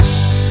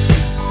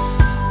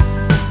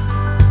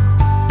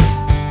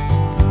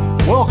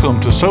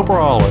Welcome to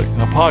Soberaholic,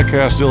 a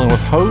podcast dealing with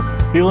hope,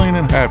 healing,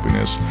 and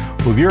happiness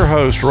with your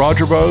hosts,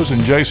 Roger Bose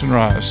and Jason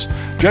Rice.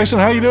 Jason,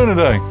 how you doing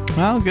today?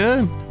 Well,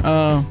 good.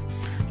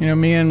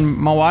 Me and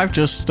my wife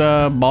just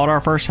bought our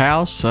first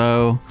house,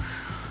 so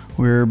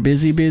we're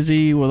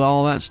busy with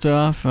all that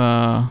stuff.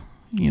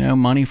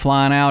 Money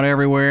flying out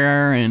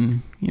everywhere,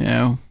 and,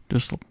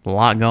 just a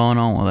lot going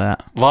on with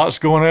that. Lots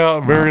going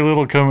out, very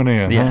little coming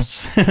in.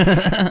 Yes.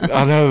 Huh?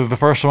 I know that the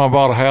first time I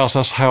bought a house,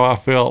 that's how I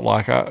felt.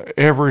 Like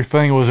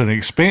everything was an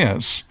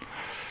expense.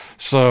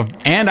 So,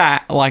 and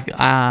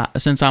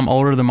since I'm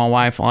older than my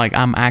wife,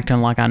 I'm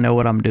acting like I know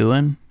what I'm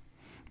doing,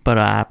 but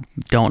I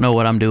don't know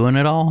what I'm doing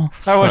at all.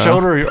 How much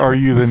older are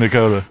you than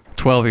Dakota?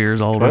 12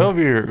 years older. 12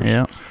 years.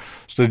 Yeah.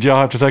 So did y'all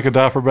have to take a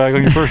diaper bag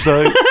on your first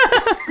date?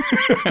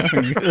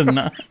 Good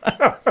enough.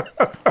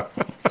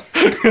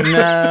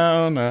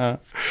 No.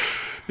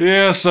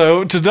 Yeah,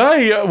 so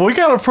today we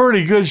got a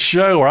pretty good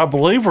show, or I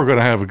believe we're going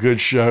to have a good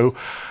show.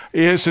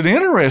 It's an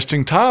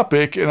interesting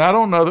topic, and I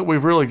don't know that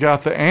we've really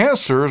got the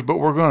answers, but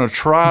we're going to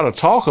try to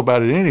talk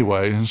about it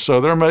anyway. And so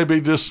there may be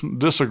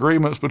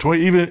disagreements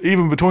between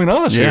even between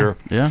us here.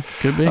 Yeah,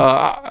 could be.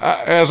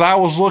 As I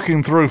was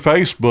looking through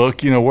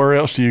Facebook, where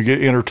else do you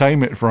get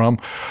entertainment from?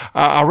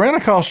 I ran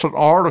across an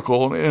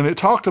article, and it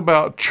talked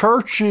about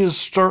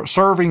churches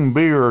serving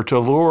beer to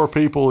lure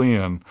people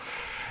in.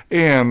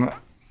 And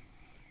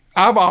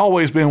I've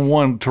always been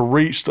one to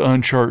reach the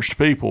unchurched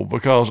people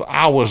because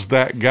I was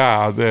that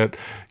guy that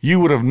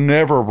you would have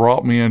never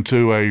brought me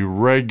into a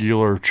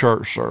regular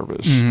church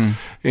service. Mm-hmm.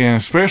 And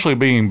especially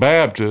being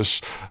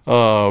Baptist,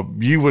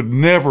 you would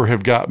never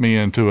have got me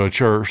into a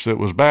church that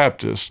was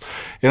Baptist.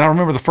 And I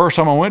remember the first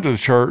time I went to the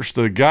church,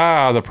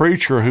 the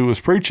preacher who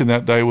was preaching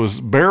that day was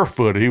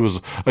barefoot. He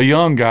was a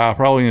young guy,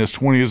 probably in his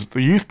 20s,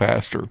 the youth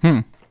pastor.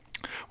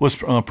 Was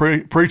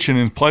preaching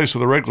in place of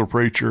the regular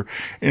preacher,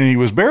 and he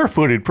was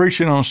barefooted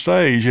preaching on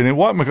stage, and it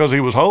wasn't because he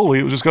was holy,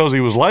 it was just because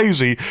he was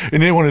lazy and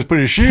didn't want to put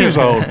his shoes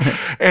on.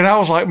 And I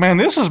was like, man,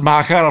 this is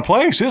my kind of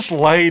place. It's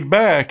laid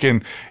back,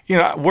 and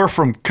we're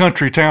from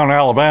country town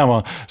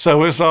Alabama,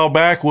 so it's all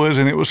backwoods,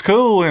 and it was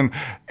cool, and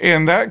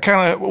that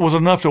kind of was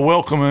enough to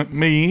welcome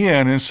me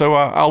in. And so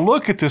I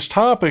look at this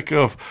topic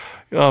of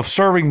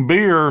serving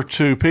beer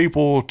to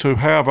people to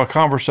have a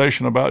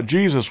conversation about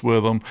Jesus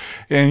with them.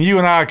 And you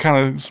and I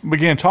kind of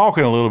began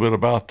talking a little bit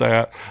about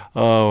that,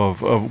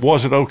 of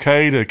was it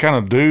okay to kind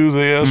of do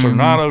this or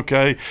not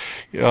okay?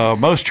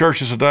 Most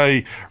churches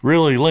today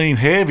really lean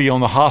heavy on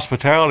the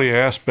hospitality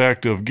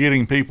aspect of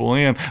getting people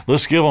in.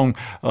 Let's give them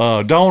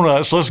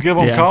donuts, let's give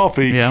them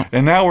coffee,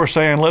 and now we're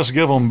saying let's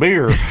give them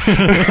beer.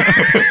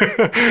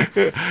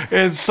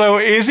 And so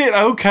is it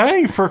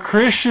okay for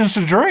Christians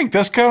to drink?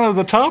 That's kind of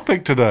the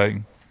topic today.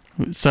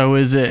 So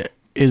is it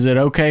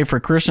okay for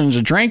Christians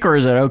to drink, or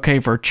is it okay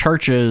for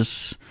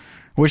churches?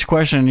 Which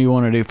question do you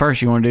want to do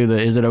first? You want to do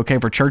is it okay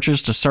for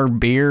churches to serve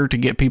beer to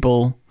get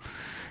people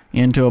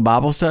into a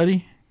Bible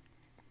study?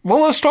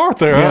 Well, let's start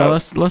there. Yeah,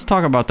 let's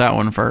talk about that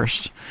one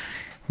first.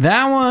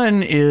 That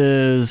one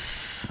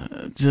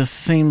just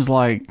seems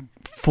like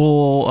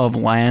full of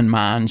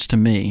landmines to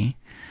me.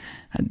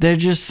 There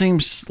just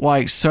seems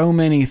like so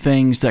many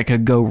things that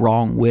could go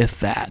wrong with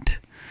that.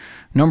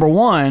 Number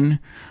one,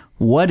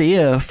 what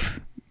if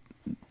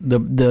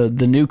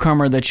the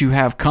newcomer that you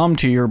have come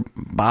to your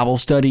Bible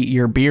study,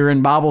 your beer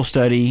and Bible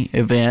study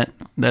event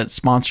that's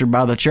sponsored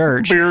by the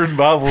church? Beer and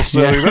Bible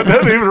study. That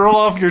doesn't even roll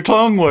off your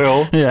tongue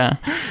well. Yeah.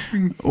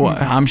 Well,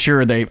 I'm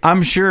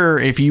sure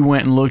if you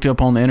went and looked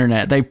up on the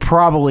internet, they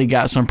probably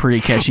got some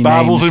pretty catchy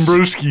Bibles names. and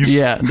brewskis.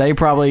 Yeah, they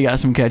probably got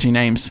some catchy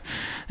names.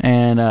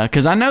 And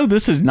because I know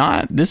this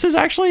is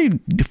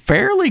actually a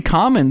fairly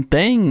common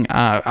thing.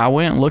 I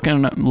went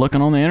looking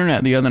on the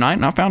internet the other night,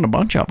 and I found a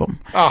bunch of them.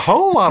 A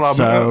whole lot of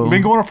them.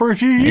 Been going on for a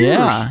few years.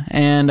 Yeah.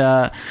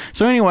 And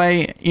so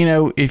anyway,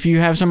 if you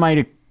have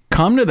somebody to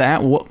come to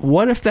that,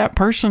 what if that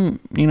person,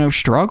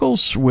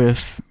 struggles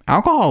with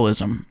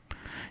alcoholism?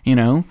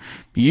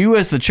 You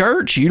as the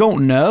church, you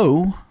don't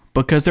know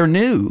because they're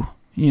new,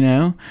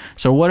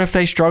 So what if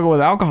they struggle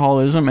with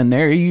alcoholism, and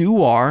there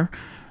you are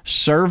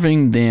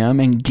serving them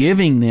and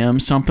giving them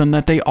something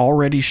that they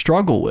already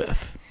struggle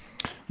with?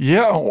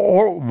 Yeah,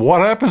 or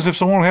what happens if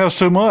someone has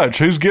too much?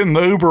 Who's getting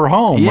the Uber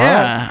home?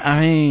 Yeah, right?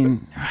 I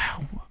mean,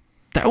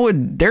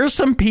 there's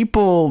some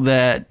people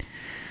that,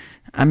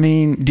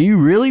 do you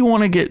really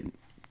want to get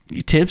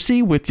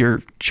tipsy with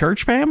your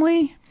church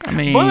family?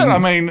 Maybe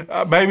I'm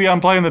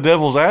playing the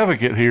devil's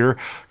advocate here.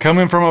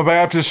 Coming from a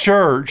Baptist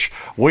church,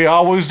 we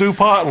always do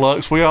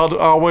potlucks. We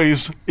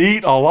always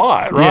eat a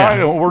lot, right?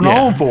 Yeah. We're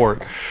known for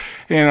it.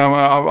 And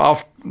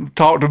I've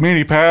talked to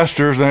many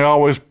pastors, and they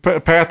always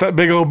pat that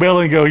big old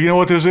belly and go, you know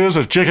what this is?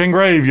 A chicken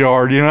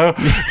graveyard,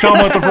 Talking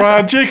about the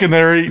fried chicken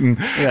they're eating.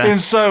 Yeah. And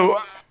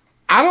so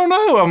I don't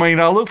know.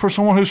 I look for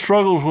someone who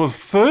struggles with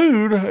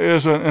food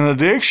as an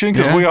addiction,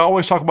 because we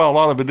always talk about a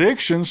lot of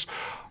addictions.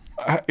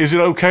 Is it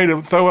okay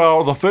to throw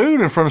out the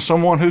food in front of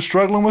someone who's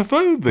struggling with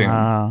food then?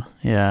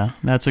 Yeah,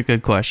 that's a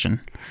good question.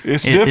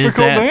 It's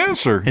difficult to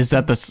answer. Is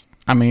that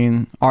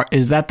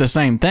is that the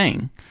same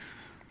thing?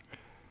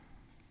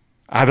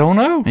 I don't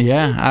know.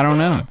 Yeah, I don't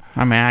know.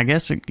 I mean, I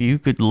guess you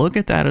could look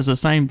at that as the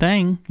same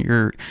thing.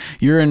 You're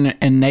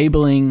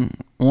enabling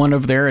one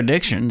of their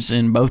addictions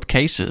in both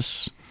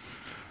cases.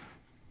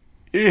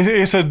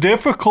 It's a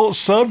difficult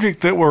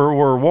subject that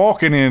we're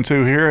walking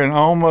into here, and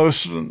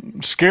almost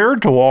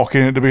scared to walk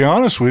in it, to be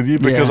honest with you,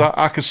 because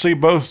I could see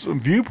both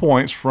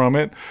viewpoints from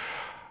it.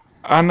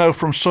 I know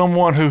from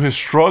someone who has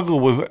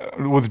struggled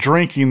with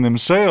drinking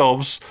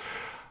themselves,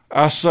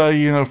 I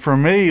say, for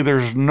me,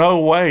 there's no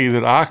way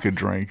that I could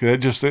drink.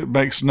 It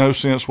makes no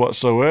sense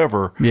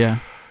whatsoever. Yeah.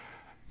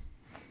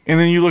 And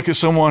then you look at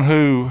someone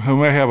who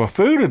may have a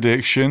food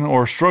addiction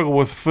or struggle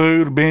with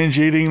food, binge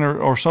eating,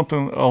 or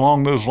something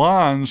along those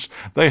lines.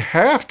 They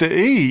have to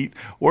eat,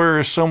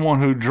 whereas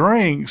someone who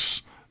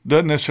drinks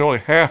doesn't necessarily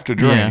have to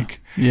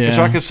drink. Yeah. And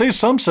so I can see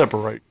some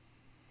separate.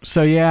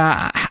 So,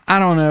 yeah, I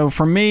don't know.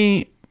 For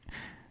me,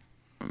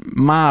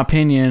 my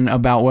opinion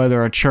about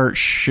whether a church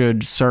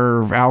should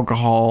serve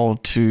alcohol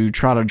to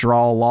try to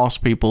draw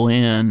lost people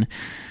in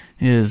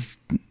is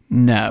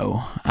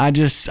no. I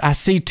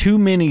see too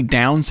many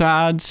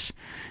downsides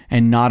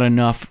and not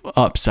enough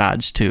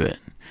upsides to it.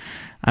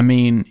 I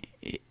mean,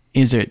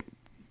 is it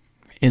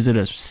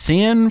a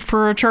sin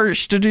for a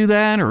church to do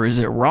that, or is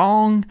it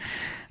wrong?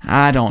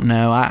 I don't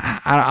know.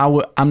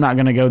 I'm not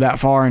going to go that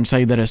far and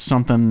say that it's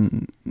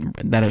something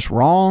that is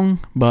wrong,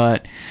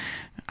 but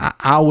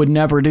I would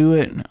never do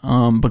it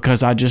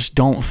because I just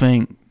don't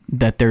think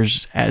that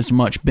there's as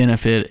much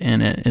benefit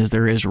in it as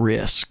there is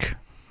risk.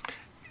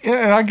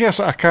 Yeah, and I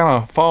guess I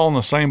kind of fall in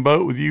the same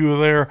boat with you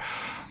there.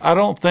 I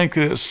don't think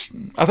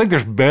I think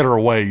there's better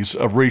ways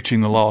of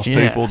reaching the lost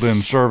people than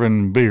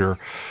serving beer.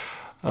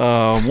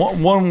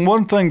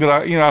 One thing that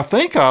I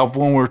think of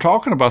when we're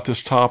talking about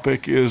this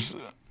topic is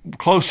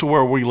close to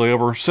where we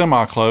live, or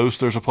semi-close,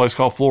 there's a place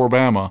called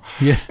Floribama.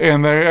 Yeah.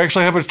 And they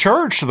actually have a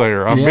church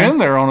there. I've been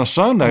there on a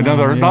Sunday. Now,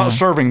 they're not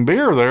serving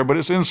beer there, but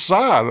it's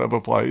inside of a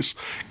place.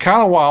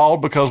 Kind of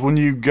wild, because when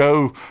you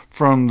go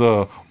from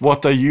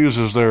what they use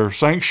as their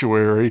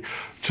sanctuary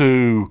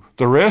to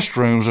the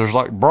restrooms, there's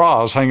like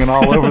bras hanging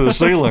all over the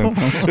ceiling.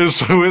 And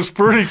so it's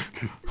pretty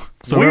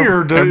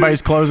weird.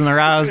 Everybody's closing their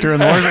eyes during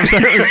the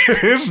worship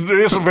service.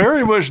 It's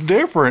very much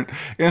different.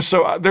 And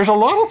so there's a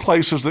lot of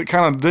places that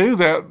kind of do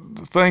that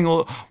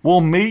thing.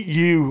 We'll meet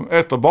you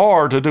at the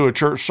bar to do a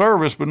church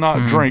service, but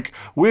not drink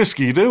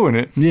whiskey doing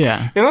it.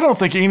 Yeah. And I don't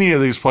think any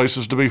of these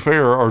places, to be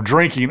fair, are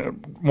drinking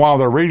while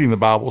they're reading the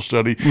Bible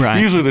study.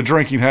 Right. Usually the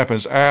drinking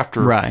happens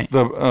after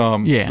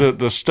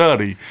the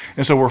study.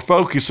 And so we're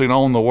focusing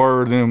on the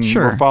word, and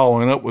we're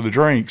following up with the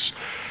drinks.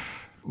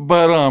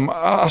 But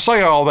I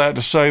say all that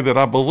to say that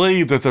I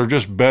believe that there are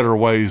just better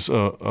ways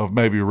of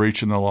maybe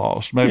reaching the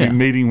lost, maybe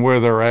meeting where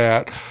they're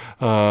at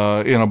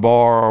in a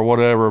bar or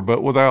whatever,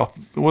 but without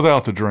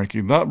the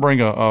drinking. Not bring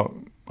a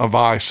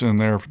vice in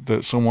there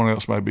that someone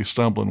else may be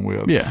stumbling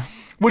with. Yeah.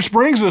 Which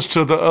brings us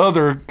to the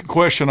other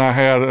question I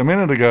had a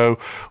minute ago,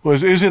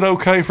 was, is it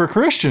okay for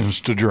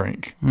Christians to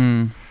drink?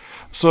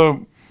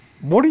 So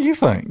what do you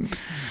think?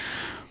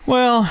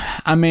 Well,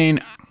 I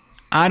mean,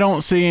 I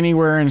don't see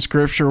anywhere in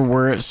Scripture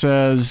where it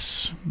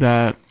says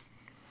that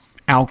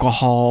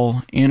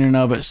alcohol in and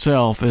of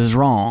itself is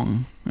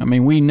wrong. I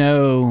mean, we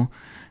know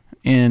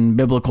in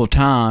biblical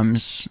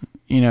times,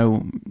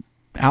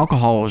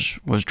 alcohol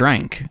was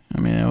drank. I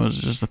mean, it was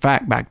just a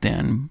fact back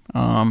then.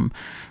 A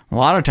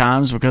lot of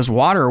times because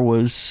water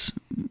was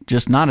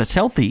just not as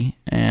healthy,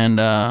 and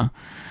the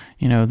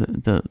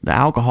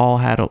alcohol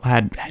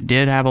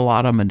did have a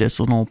lot of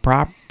medicinal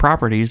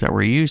properties that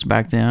were used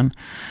back then.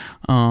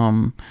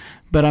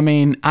 But I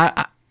mean,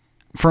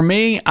 for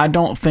me, I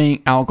don't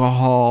think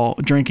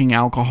drinking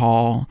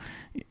alcohol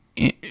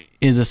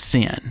is a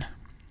sin.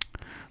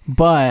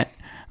 But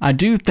I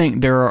do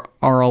think there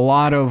are a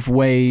lot of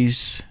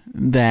ways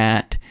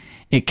that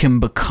it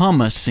can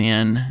become a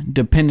sin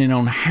depending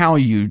on how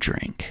you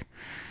drink.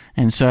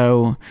 And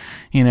so,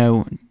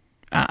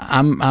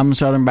 I'm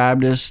Southern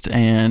Baptist,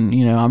 and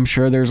I'm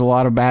sure there's a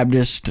lot of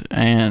Baptists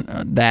and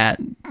that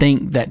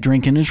think that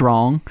drinking is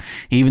wrong,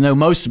 even though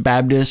most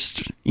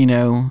Baptists,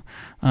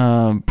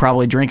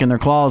 probably drink in their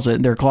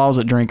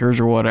closet drinkers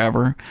or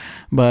whatever.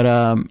 But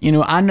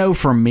I know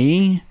for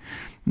me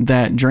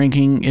that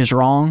drinking is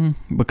wrong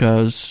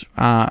because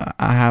I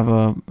have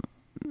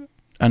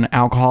an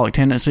alcoholic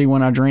tendency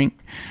when I drink,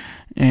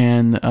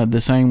 and the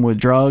same with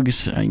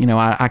drugs.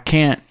 I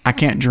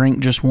can't drink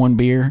just one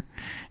beer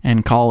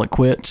and call it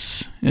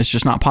quits. It's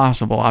just not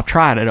possible. I've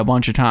tried it a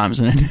bunch of times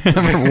and it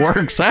never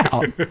works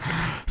out.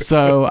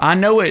 So I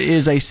know it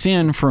is a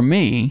sin for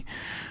me,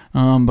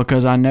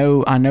 because I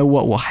know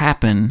what will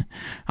happen.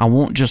 I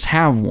won't just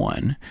have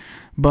one.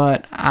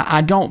 But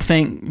I don't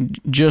think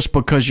just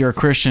because you're a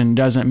Christian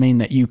doesn't mean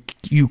that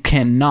you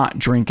cannot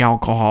drink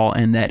alcohol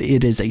and that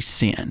it is a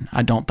sin.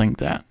 I don't think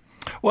that.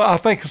 Well, I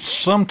think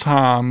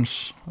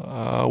sometimes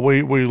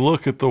we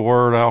look at the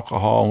word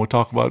alcohol and we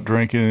talk about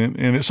drinking,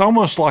 and it's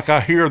almost like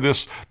I hear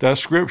that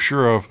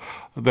scripture of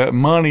that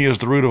money is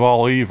the root of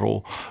all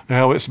evil,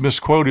 how it's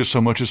misquoted so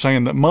much as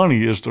saying that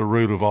money is the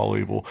root of all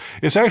evil.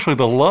 It's actually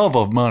the love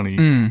of money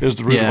is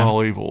the root of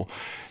all evil.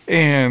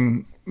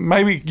 And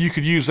maybe you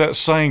could use that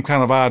same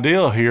kind of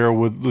idea here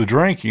with the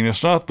drinking.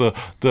 It's not the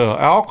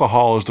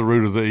alcohol is the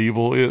root of the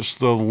evil. It's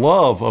the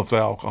love of the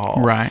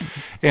alcohol. Right.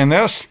 And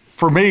that's,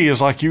 for me,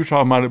 is like you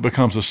talking about, it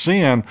becomes a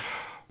sin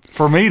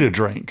for me to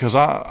drink, because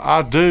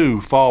I do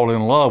fall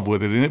in love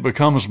with it, and it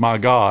becomes my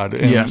God.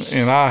 And, yes.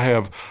 And I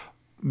have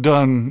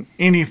done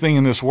anything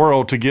in this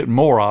world to get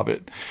more of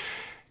it.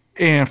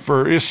 And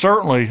it's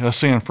certainly a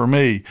sin for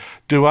me.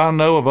 Do I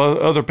know of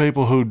other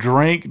people who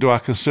drink? Do I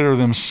consider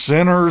them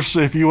sinners,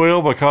 if you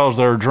will, because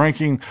they're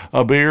drinking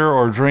a beer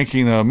or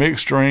drinking a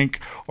mixed drink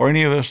or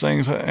any of those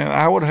things? And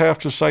I would have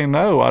to say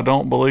no, I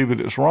don't believe that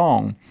it's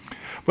wrong.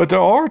 But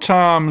there are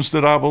times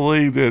that I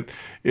believe that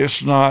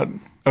it's not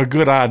a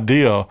good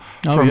idea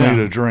for me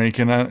to drink.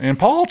 And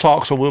Paul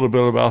talks a little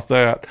bit about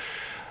that,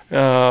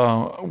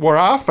 where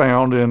I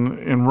found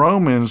in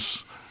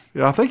Romans,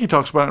 I think he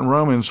talks about in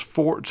Romans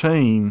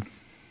 14,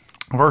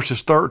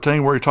 verses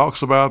 13, where he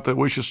talks about that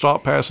we should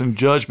stop passing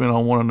judgment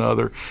on one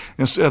another,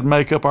 instead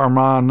make up our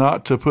mind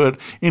not to put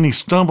any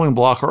stumbling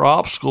block or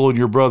obstacle in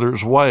your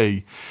brother's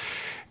way.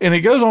 And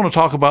he goes on to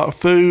talk about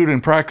food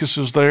and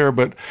practices there,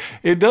 but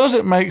it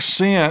doesn't make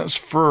sense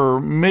for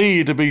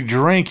me to be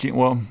drinking.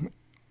 Well,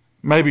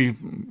 maybe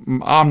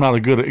I'm not a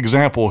good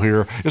example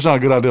here. It's not a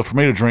good idea for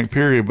me to drink,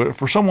 period. But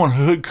for someone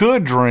who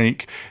could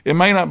drink, it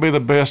may not be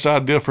the best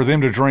idea for them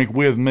to drink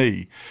with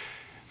me.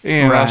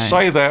 And right. I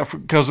say that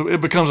because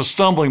it becomes a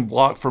stumbling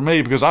block for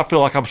me, because I feel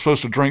like I'm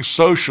supposed to drink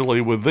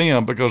socially with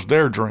them because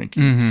they're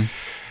drinking. Mm-hmm.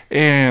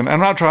 And I'm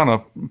not trying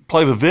to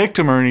play the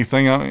victim or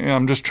anything.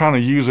 I'm just trying to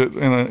use it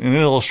in an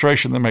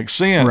illustration that makes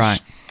sense. Right.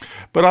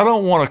 But I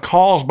don't want to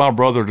cause my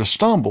brother to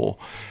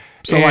stumble.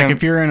 So, like,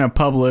 if you're in a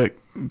public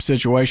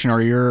situation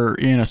or you're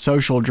in a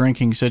social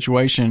drinking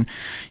situation,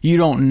 you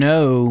don't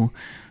know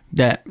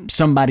that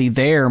somebody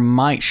there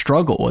might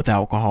struggle with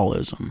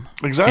alcoholism.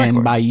 Exactly.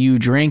 And by you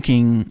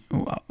drinking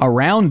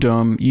around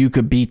them, you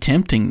could be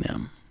tempting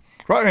them.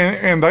 Right,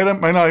 and they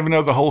may not even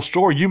know the whole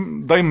story.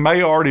 They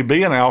may already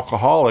be an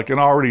alcoholic and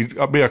already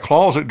be a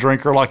closet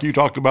drinker, like you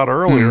talked about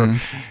earlier.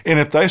 Mm-hmm. And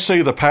if they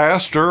see the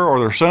pastor or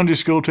their Sunday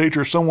school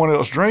teacher or someone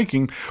else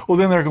drinking, well,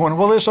 then they're going,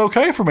 well, it's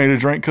okay for me to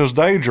drink because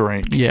they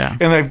drink. Yeah.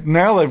 And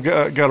they've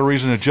got a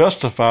reason to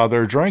justify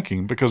their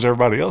drinking because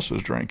everybody else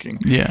is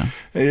drinking. Yeah.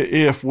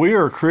 If we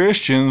are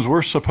Christians,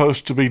 we're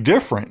supposed to be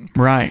different.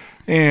 Right.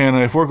 And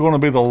if we're going to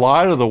be the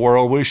light of the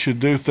world, we should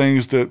do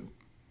things to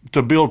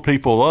build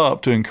people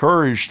up, to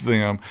encourage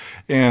them.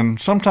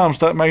 And sometimes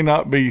that may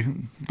not be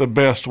the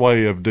best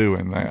way of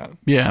doing that.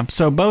 Yeah,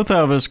 so both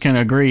of us can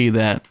agree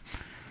that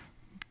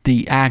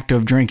the act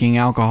of drinking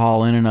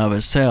alcohol in and of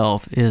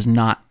itself is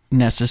not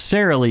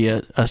necessarily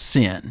a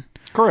sin.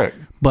 Correct.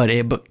 But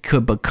it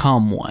could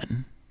become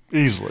one.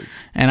 Easily.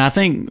 And I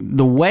think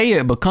the way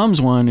it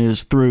becomes one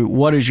is through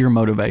what is your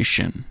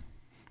motivation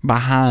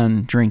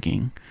behind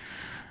drinking.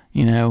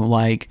 You know,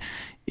 like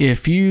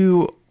if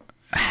you...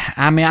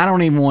 I mean, I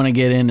don't even want to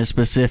get into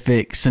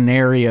specific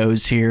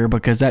scenarios here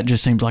because that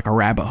just seems like a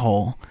rabbit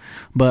hole.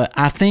 But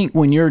I think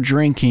when you're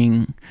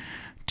drinking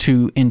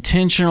to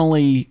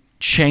intentionally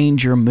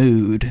change your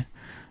mood,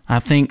 I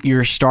think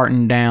you're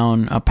starting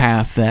down a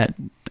path that,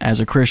 as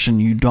a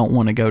Christian, you don't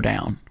want to go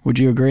down. Would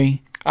you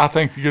agree? I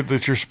think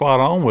that you're spot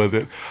on with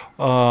it.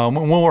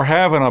 When we're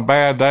having a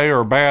bad day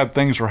or bad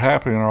things are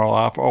happening in our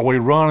life, are we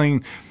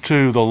running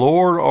to the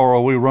Lord or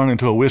are we running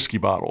to a whiskey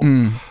bottle?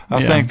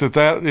 I think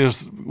that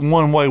is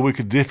one way we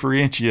could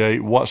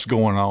differentiate what's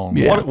going on.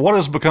 Yeah. What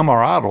has become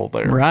our idol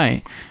there?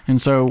 Right.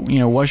 And so,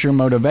 what's your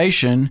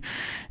motivation?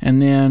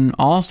 And then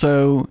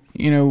also,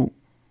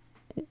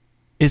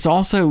 it's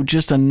also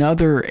just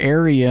another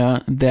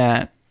area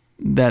that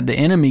the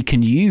enemy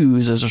can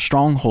use as a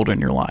stronghold in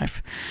your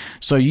life.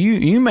 So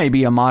you may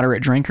be a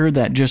moderate drinker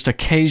that just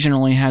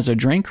occasionally has a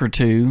drink or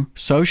two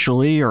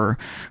socially or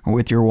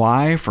with your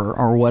wife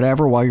or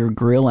whatever while you're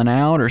grilling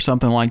out or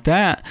something like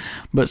that.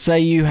 But say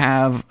you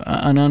have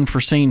an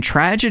unforeseen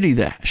tragedy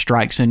that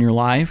strikes in your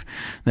life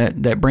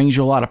that brings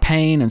you a lot of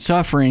pain and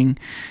suffering,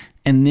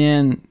 and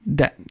then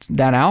that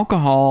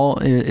alcohol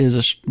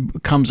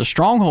becomes a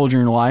stronghold in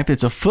your life.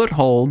 It's a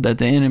foothold that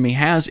the enemy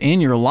has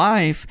in your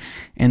life,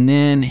 and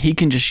then he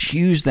can just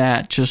use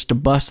that just to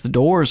bust the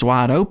doors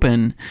wide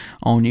open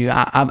on you.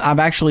 I've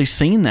actually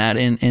seen that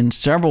in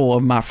several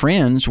of my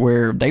friends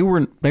where they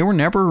were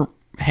never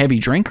heavy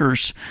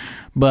drinkers,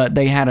 but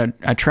they had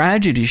a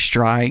tragedy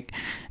strike,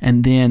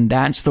 and then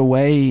that's the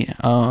way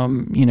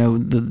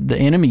the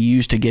enemy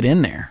used to get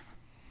in there.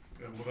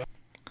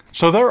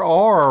 So there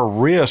are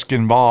risks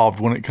involved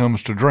when it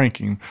comes to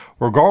drinking,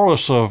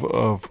 regardless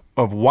of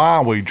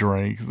why we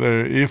drink.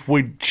 If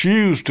we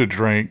choose to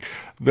drink,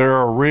 there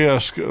are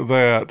risks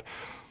that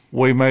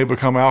we may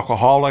become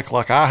alcoholic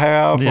like I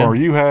have or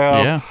you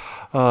have.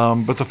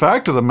 Yeah. But the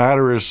fact of the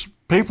matter is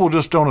people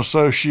just don't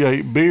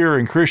associate beer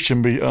and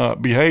Christian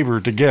behavior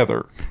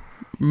together.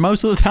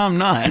 Most of the time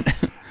not.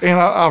 And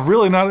I've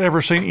really not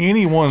ever seen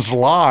anyone's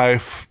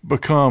life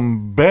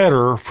become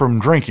better from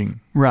drinking.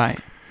 Right,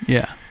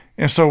 yeah.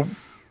 And so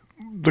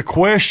the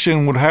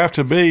question would have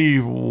to be,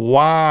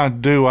 why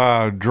do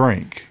I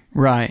drink?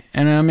 Right.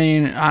 And I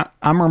mean,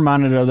 I'm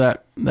reminded of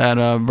that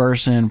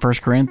verse in 1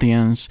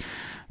 Corinthians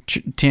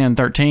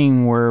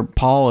 10:13 where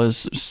Paul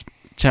is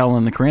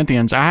telling the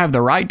Corinthians, I have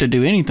the right to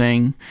do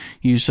anything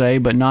you say,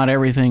 but not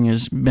everything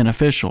is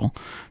beneficial.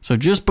 So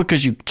just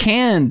because you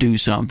can do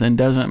something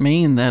doesn't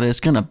mean that it's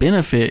going to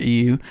benefit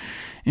you.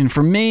 And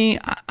for me,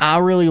 I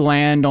really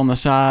land on the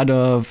side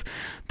of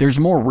there's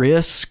more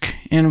risk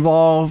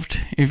involved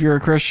if you're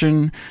a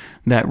Christian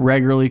that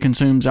regularly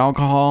consumes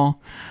alcohol.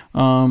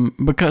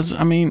 Because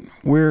I mean,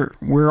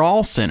 we're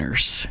all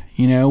sinners,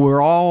 you know,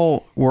 we're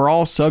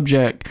all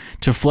subject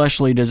to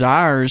fleshly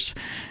desires.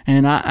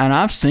 And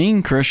I've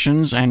seen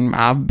Christians, and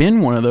I've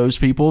been one of those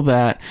people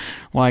that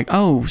like,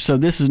 oh, so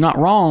this is not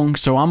wrong,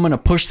 so I'm going to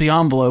push the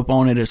envelope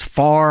on it as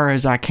far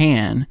as I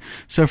can.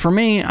 So for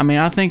me, I mean,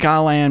 I think I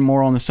land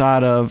more on the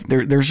side of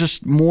there's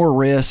just more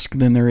risk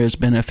than there is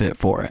benefit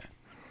for it.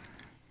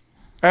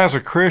 As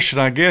a Christian,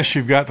 I guess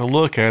you've got to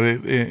look at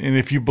it, and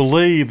if you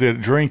believe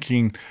that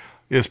drinking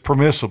is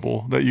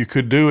permissible, that you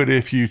could do it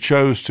if you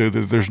chose to,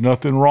 that there's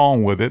nothing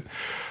wrong with it,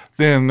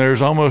 then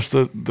there's almost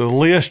the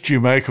list you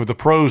make of the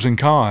pros and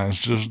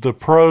cons. Just the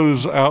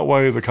pros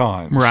outweigh the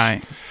cons.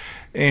 Right.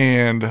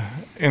 And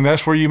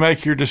that's where you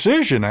make your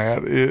decision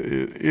at.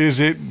 Is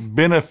it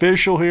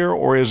beneficial here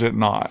or is it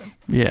not?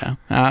 Yeah.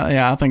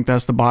 I think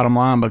that's the bottom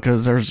line,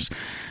 because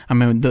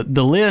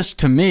the list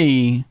to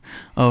me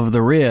of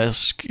the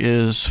risk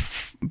is,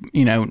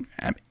 you know,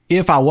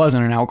 if I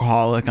wasn't an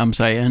alcoholic, I'm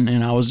saying,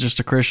 and I was just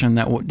a Christian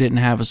that didn't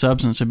have a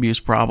substance abuse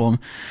problem,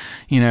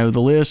 you know, the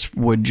list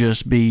would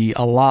just be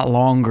a lot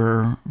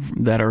longer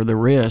that are the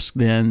risk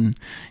than,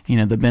 you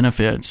know, the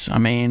benefits. I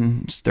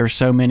mean, there's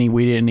so many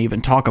we didn't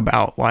even talk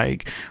about,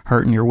 like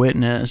hurting your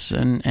witness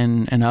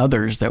and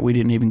others that we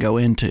didn't even go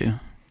into.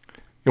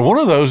 One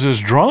of those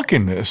is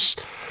drunkenness.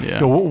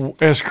 Yeah.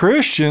 As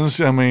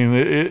Christians, I mean,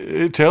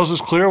 it tells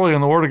us clearly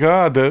in the Word of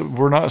God that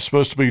we're not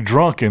supposed to be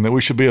drunken, that we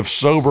should be of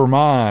sober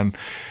mind.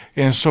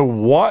 And so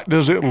what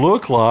does it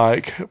look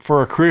like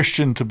for a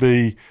Christian to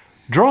be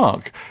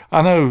drunk?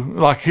 I know,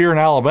 like here in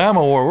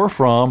Alabama where we're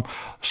from,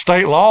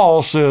 state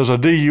law says a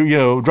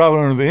driving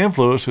under the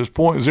influence is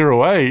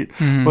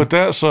 0.08, but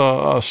that's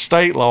a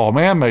state law, a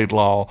man-made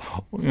law.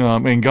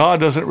 And God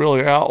doesn't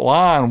really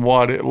outline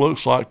what it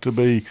looks like to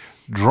be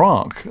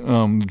drunk,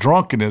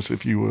 drunkenness,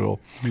 if you will.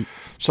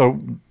 So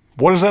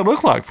what does that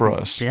look like for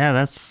us? Yeah,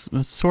 that's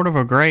sort of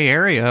a gray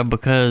area,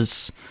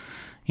 because,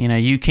 you know,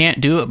 you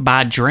can't do it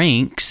by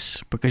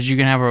drinks, because you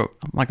can have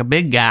a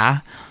big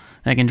guy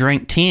that can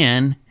drink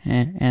 10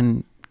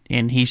 and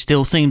he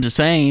still seems the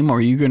same,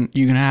 or you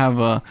can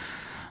have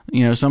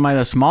somebody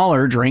that's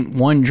smaller drink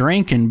one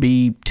drink and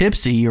be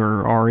tipsy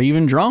or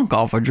even drunk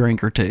off a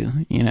drink or two,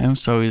 you know.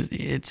 So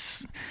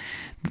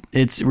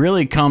it's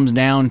really comes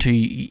down to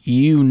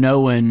you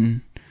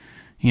knowing,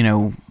 you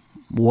know,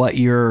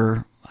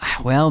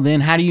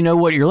 then how do you know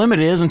what your limit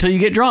is until you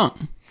get drunk?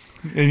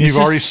 And you've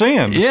already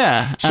sinned.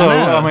 Yeah. So,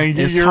 I mean,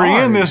 you're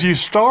hard. in this, you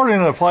start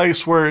in a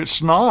place where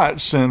it's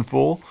not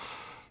sinful,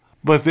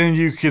 but then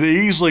you could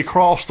easily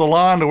cross the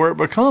line to where it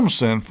becomes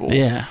sinful.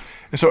 Yeah.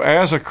 And so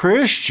as a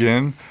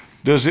Christian,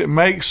 does it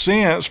make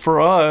sense for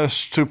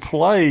us to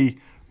play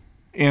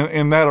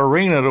in that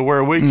arena to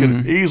where we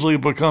could easily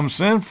become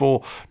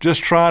sinful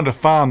just trying to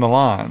find the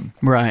line?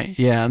 Right,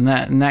 yeah. And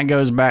that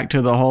goes back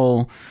to the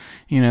whole,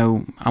 you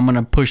know, I'm going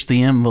to push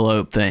the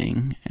envelope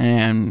thing.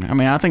 And I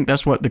mean, I think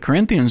that's what the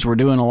Corinthians were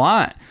doing a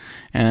lot.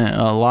 And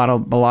a lot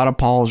of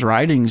Paul's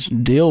writings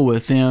deal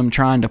with them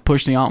trying to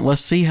push the envelope.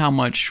 Let's see how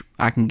much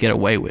I can get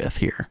away with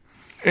here.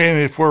 And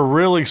if we're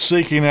really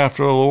seeking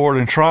after the Lord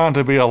and trying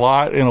to be a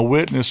light and a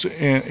witness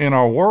in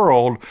our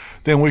world,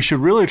 then we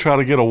should really try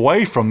to get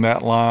away from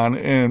that line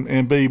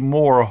and be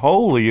more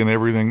holy in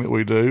everything that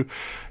we do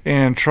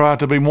and try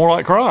to be more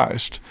like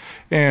Christ.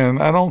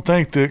 And I don't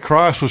think that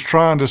Christ was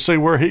trying to see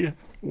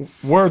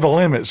where the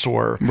limits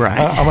were. Right.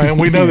 I mean,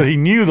 we know that he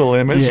knew the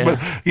limits, but,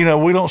 you know,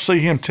 we don't see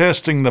him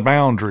testing the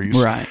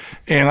boundaries. Right.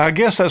 And I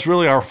guess that's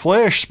really our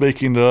flesh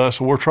speaking to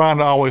us. We're trying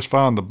to always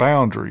find the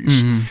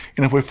boundaries. And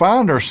if we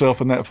find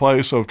ourselves in that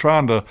place of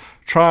trying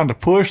to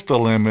push the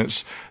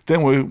limits,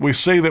 then we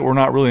see that we're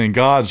not really in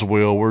God's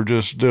will. We're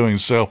just doing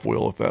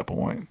self-will at that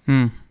point.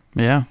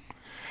 Yeah.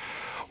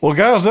 Well,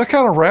 guys, that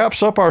kind of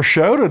wraps up our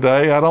show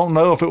today. I don't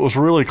know if it was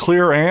really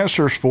clear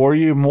answers for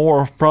you,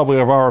 more probably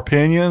of our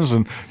opinions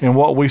and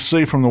what we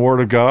see from the Word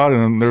of God.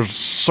 And there's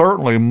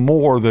certainly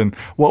more than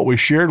what we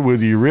shared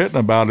with you written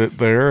about it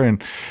there.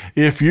 And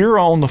if you're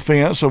on the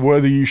fence of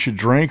whether you should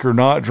drink or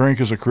not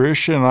drink as a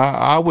Christian,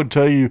 I would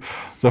tell you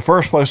the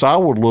first place I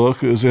would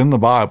look is in the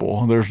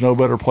Bible. There's no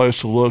better place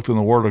to look than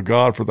the Word of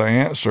God for the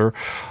answer.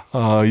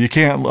 You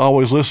can't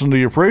always listen to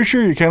your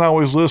preacher. You can't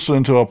always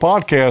listen to a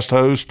podcast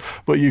host,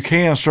 but you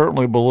can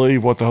certainly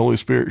believe what the Holy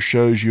Spirit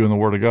shows you in the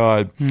Word of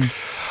God.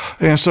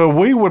 And so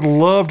we would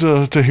love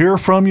to hear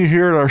from you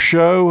here at our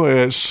show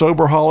at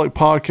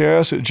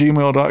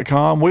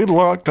soberholicpodcast@gmail.com. We'd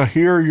like to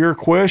hear your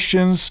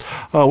questions.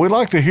 We'd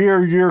like to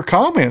hear your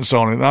comments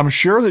on it. I'm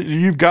sure that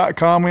you've got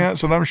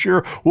comments, and I'm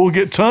sure we'll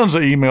get tons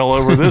of email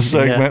over this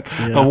segment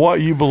of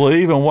what you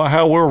believe and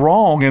how we're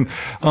wrong. And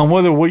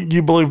whether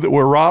you believe that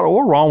we're right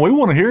or wrong, we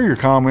want to hear your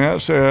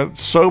comments at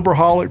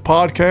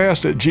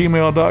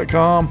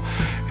soberholicpodcast@gmail.com.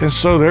 And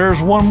so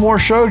there's one more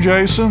show,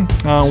 Jason.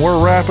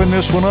 We're wrapping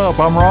this one up.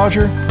 I'm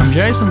Roger. I'm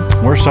Jason.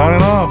 We're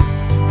signing off.